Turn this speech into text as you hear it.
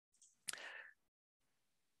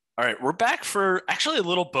All right, we're back for actually a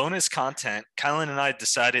little bonus content. Kylan and I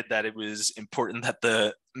decided that it was important that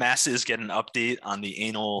the masses get an update on the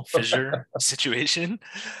anal fissure situation.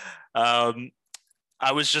 Um,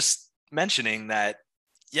 I was just mentioning that,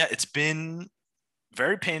 yeah, it's been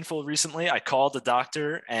very painful recently. I called the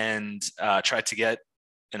doctor and tried to get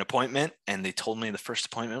an appointment, and they told me the first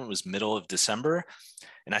appointment was middle of December.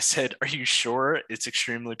 And I said, "Are you sure it's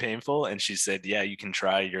extremely painful?" And she said, "Yeah, you can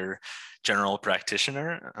try your general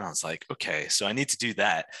practitioner." And I was like, "Okay, so I need to do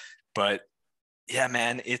that." But yeah,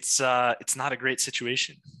 man, it's not a great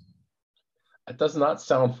situation. It does not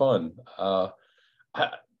sound fun. I,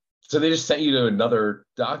 so they just sent you to another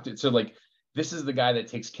doctor. So like, this is the guy that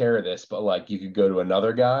takes care of this, but like, you could go to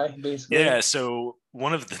another guy, basically. Yeah, so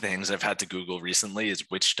one of the things I've had to Google recently is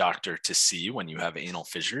which doctor to see when you have anal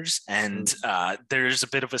fissures. And Mm. there's a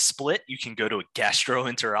bit of a split. You can go to a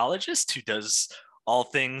gastroenterologist who does all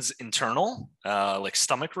things internal, like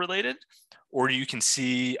stomach related, or you can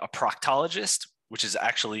see a proctologist, which is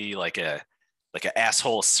actually like an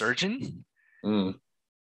asshole surgeon. Mm.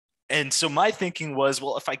 And so my thinking was,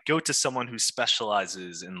 well, if I go to someone who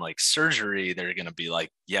specializes in like surgery, they're going to be like,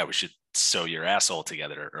 yeah, we should sew your asshole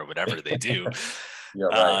together or whatever they do. Yeah,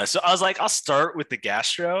 right. So I was like, I'll start with the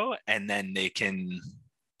gastro and then they can,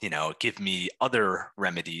 give me other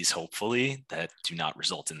remedies, hopefully, that do not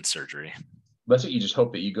result in surgery. That's what you just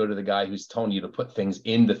hope that you go to the guy who's telling you to put things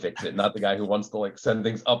in to fix it, not the guy who wants to like send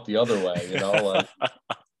things up the other way, you know? Like,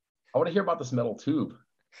 I want to hear about this metal tube.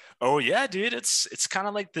 Oh yeah, dude, it's kind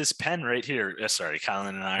of like this pen right here. Sorry,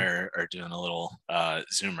 Colin and I are doing a little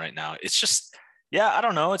Zoom right now. It's just, yeah, I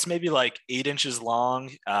don't know. It's maybe like 8 inches long.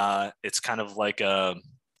 It's kind of like a,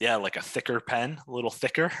 yeah, like a thicker pen, a little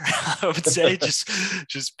thicker, I would say,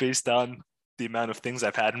 just based on the amount of things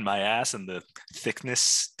I've had in my ass and the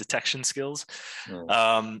thickness detection skills. Mm.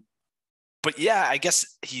 Um, but yeah, I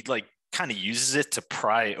guess he like kind of uses it to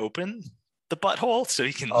pry open the butthole so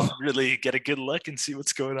he can Oh, really get a good look and see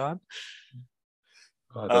what's going on.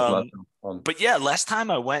 God, that's not Um, fun. but yeah, last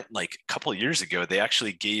time I went like a couple of years ago, they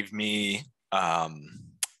actually gave me I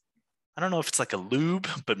don't know if it's like a lube,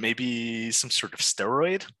 but maybe some sort of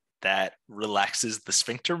steroid that relaxes the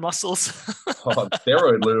sphincter muscles. Oh,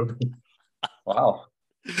 steroid lube. Wow.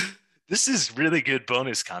 This is really good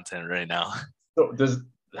bonus content right now. So does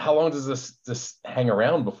how long does this hang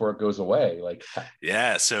around before it goes away? Like,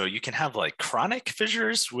 Yeah, so you can have like chronic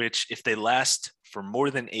fissures, which if they last for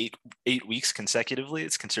more than eight weeks consecutively,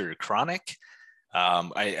 it's considered chronic.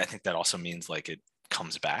 I think that also means like it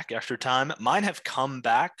comes back after time. Mine have come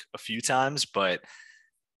back a few times, but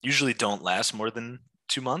usually don't last more than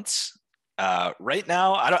 2 months. Right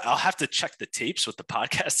now, I'll have to check the tapes with the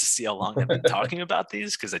podcast to see how long I've been talking about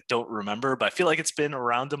these because I don't remember, but I feel like it's been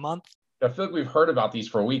around a month. I feel like we've heard about these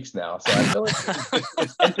for weeks now, so I feel like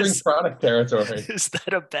it's entering is, chronic territory. is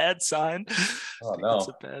that a bad sign? I Oh think that's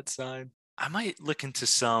a no. bad sign. I might look into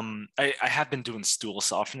some. I have been doing stool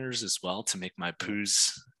softeners as well to make my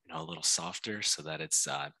poos, a little softer so that it's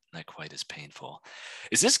not quite as painful.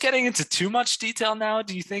 Is this getting into too much detail now?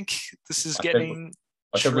 Do you think this is I think getting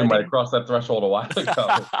I think we might have shredding? crossed that threshold a while ago,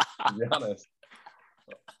 to be honest.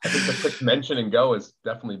 I think the quick mention and go is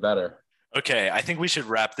definitely better. Okay, I think we should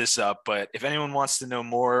wrap this up. But if anyone wants to know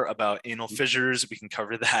more about anal fissures, we can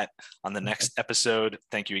cover that on the next episode.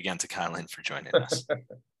 Thank you again to Kylan for joining us.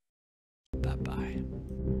 Bye bye.